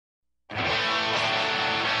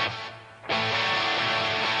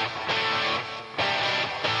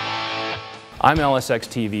I'm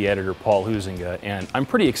LSXtv editor Paul Huizinga, and I'm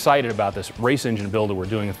pretty excited about this race engine build that we're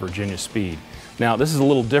doing with Virginia Speed. Now, this is a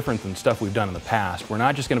little different than stuff we've done in the past. We're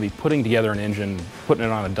not just going to be putting together an engine, putting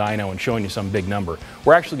it on a dyno, and showing you some big number.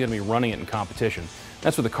 We're actually going to be running it in competition.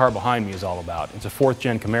 That's what the car behind me is all about. It's a 4th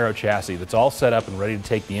gen Camaro chassis that's all set up and ready to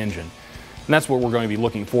take the engine. And that's what we're going to be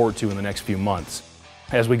looking forward to in the next few months.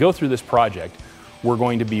 As we go through this project, we're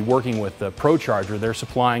going to be working with ProCharger. They're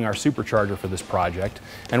supplying our supercharger for this project.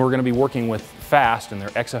 And we're going to be working with Fast and their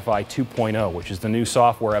XFI 2.0, which is the new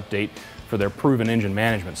software update for their proven engine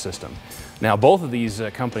management system. Now, both of these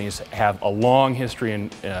companies have a long history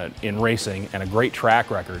in racing and a great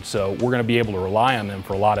track record, so we're going to be able to rely on them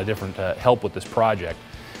for a lot of different help with this project.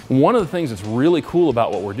 One of the things that's really cool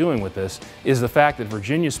about what we're doing with this is the fact that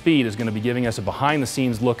Virginia Speed is going to be giving us a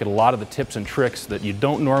behind-the-scenes look at a lot of the tips and tricks that you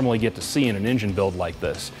don't normally get to see in an engine build like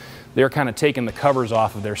this. They're kind of taking the covers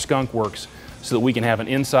off of their skunk works so that we can have an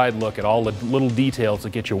inside look at all the little details that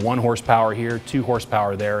get you 1 horsepower here, 2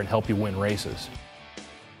 horsepower there, and help you win races.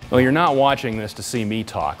 Well, you're not watching this to see me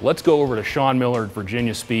talk. Let's go over to Sean Miller at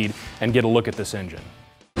Virginia Speed and get a look at this engine.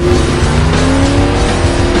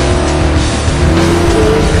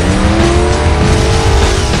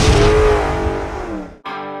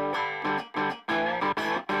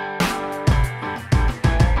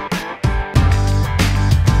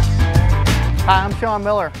 Hi, I'm Sean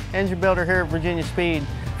Miller, engine builder here at Virginia Speed.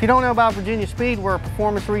 If you don't know about Virginia Speed, we're a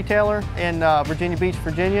performance retailer in Virginia Beach,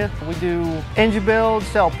 Virginia. We do engine builds,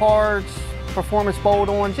 sell parts, performance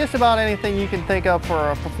bolt-ons, just about anything you can think of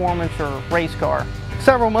for a performance or race car.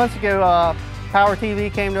 Several months ago, Power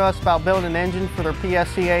TV came to us about building an engine for their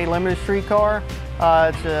PSCA limited street car.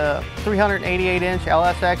 It's a 388-inch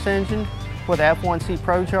LSX engine with the F1C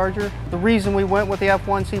ProCharger. The reason we went with the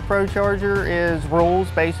F1C ProCharger is rules.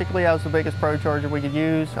 Basically, that was the biggest ProCharger we could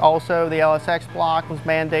use. Also, the LSX block was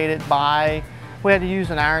mandated by, we had to use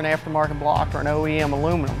an iron aftermarket block or an OEM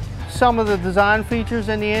aluminum. Some of the design features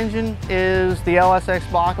in the engine is the LSX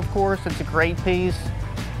block, of course. It's a great piece.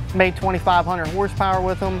 Made 2,500 horsepower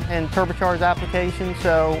with them in turbocharged applications,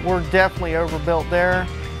 so we're definitely overbuilt there.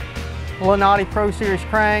 Lunati Pro Series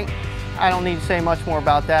crank. I don't need to say much more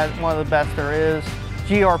about that. One of the best there is.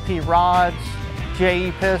 GRP rods,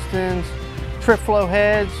 JE pistons, trip flow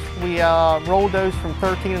heads. We rolled those from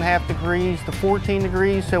 13.5 degrees to 14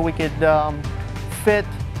 degrees so we could fit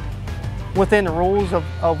within the rules of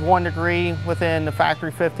 1 degree within the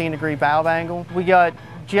factory 15-degree valve angle. We got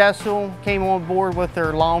Jesel came on board with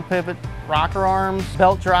their long pivot rocker arms,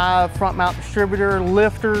 belt drive, front mount distributor,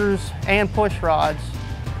 lifters, and push rods.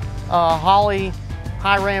 Holley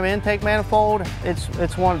high ram intake manifold.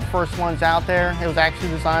 It's one of the first ones out there. It was actually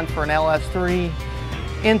designed for an LS3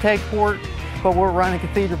 intake port, but we're running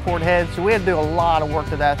cathedral port heads, so we had to do a lot of work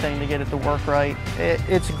to that thing to get it to work right.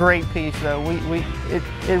 It's a great piece though.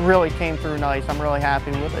 It really came through nice. I'm really happy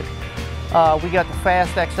with it. We got the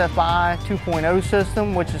Fast XFI 2.0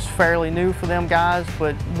 system, which is fairly new for them guys,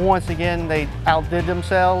 but once again, they outdid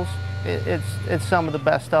themselves. It's some of the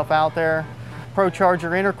best stuff out there.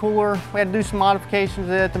 ProCharger intercooler. We had to do some modifications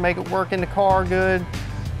to it to make it work in the car good.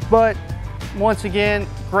 But once again,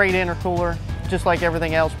 great intercooler, just like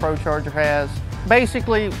everything else ProCharger has.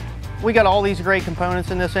 Basically, we got all these great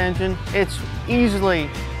components in this engine. It's easily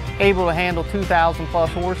able to handle 2,000 plus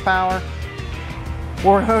horsepower.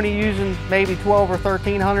 We're only using maybe 12 or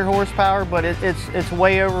 1,300 horsepower, but it's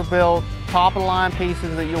way overbuilt, top of the line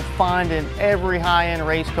pieces that you'll find in every high-end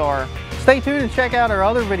race car. Stay tuned and check out our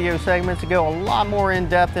other video segments to go a lot more in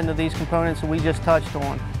depth into these components that we just touched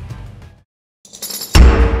on.